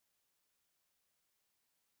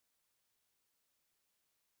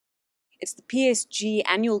It's the PSG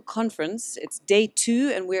annual conference. It's day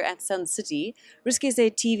 2 and we're at Sun City.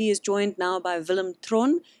 RISKSA TV is joined now by Willem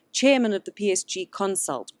Theron, Chairman of the PSG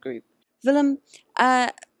Konsult Group. Willem,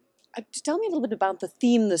 tell me a little bit about the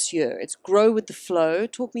theme this year. It's Grow with the Flow.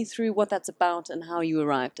 Talk me through what that's about and how you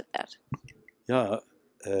arrived at that. Yeah,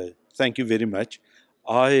 thank you very much.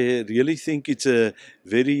 I really think it's a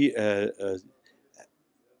very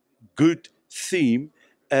good theme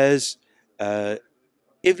as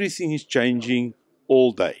everything is changing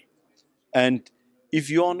all day. And if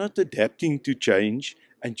you are not adapting to change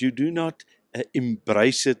and you do not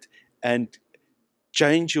embrace it and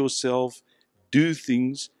change yourself, do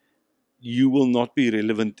things, you will not be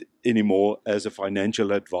relevant anymore as a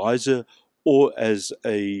financial advisor or as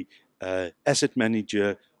a asset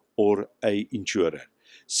manager or a insurer.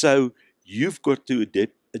 So you've got to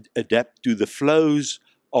adapt to the flows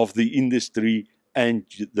of the industry and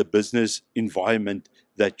the business environment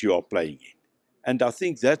that you are playing in. And I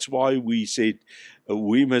think that's why we said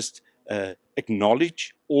we must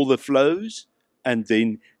acknowledge all the flows and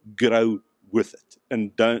then grow with it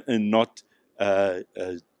and not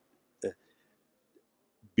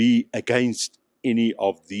be against any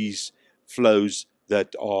of these flows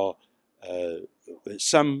that are,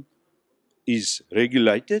 some is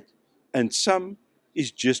regulated and some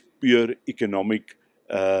is just pure economic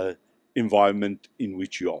environment in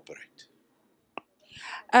which you operate.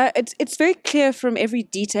 It's very clear from every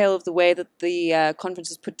detail of the way that the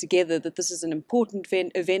conference is put together that this is an important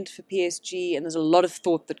event for PSG and there's a lot of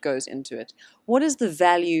thought that goes into it. What is the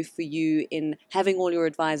value for you in having all your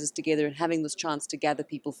advisors together and having this chance to gather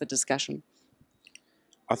people for discussion?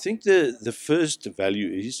 I think the first value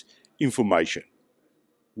is information.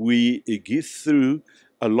 We give through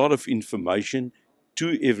a lot of information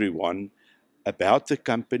to everyone about the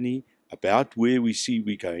company, about where we see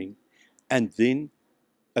we're going, and then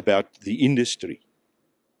about the industry.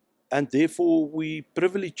 And therefore, we're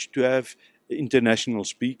privileged to have international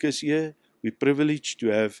speakers here. We're privileged to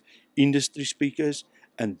have industry speakers.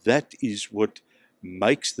 And that is what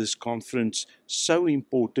makes this conference so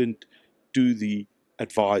important to the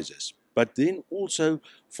advisors. But then also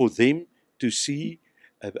for them to see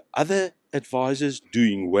other advisors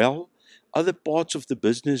doing well, other parts of the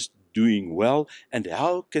business doing well, and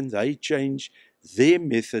how can they change their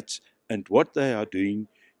methods and what they are doing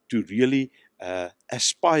to really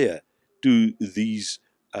aspire to these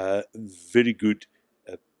very good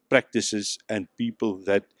practices and people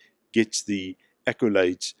that gets the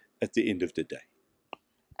accolades at the end of the day.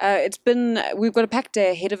 We've got a packed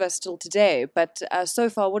day ahead of us still today, but so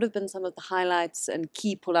far, what have been some of the highlights and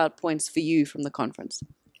key pull-out points for you from the conference?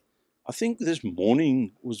 I think this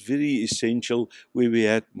morning was very essential where we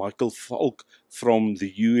had Michael Falk from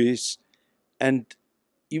the US, and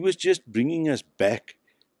he was just bringing us back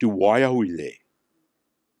to why are we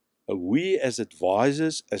there. We as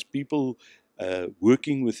advisors, as people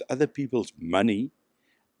working with other people's money,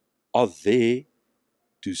 are there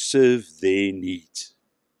to serve their needs.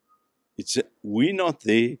 We're not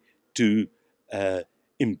there to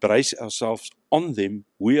embrace ourselves on them.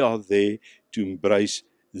 We are there to embrace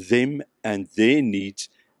them and their needs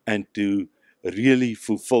and to really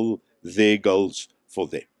fulfill their goals for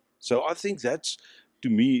them. So I think that's, to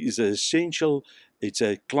me, is essential. It's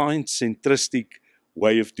a client-centristic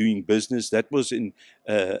way of doing business. That was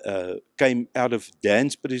came out of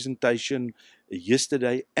Dan's presentation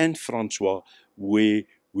yesterday and Francois, where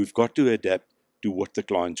we've got to adapt to what the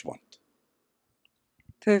clients want.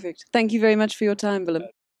 Perfect. Thank you very much for your time, Willem.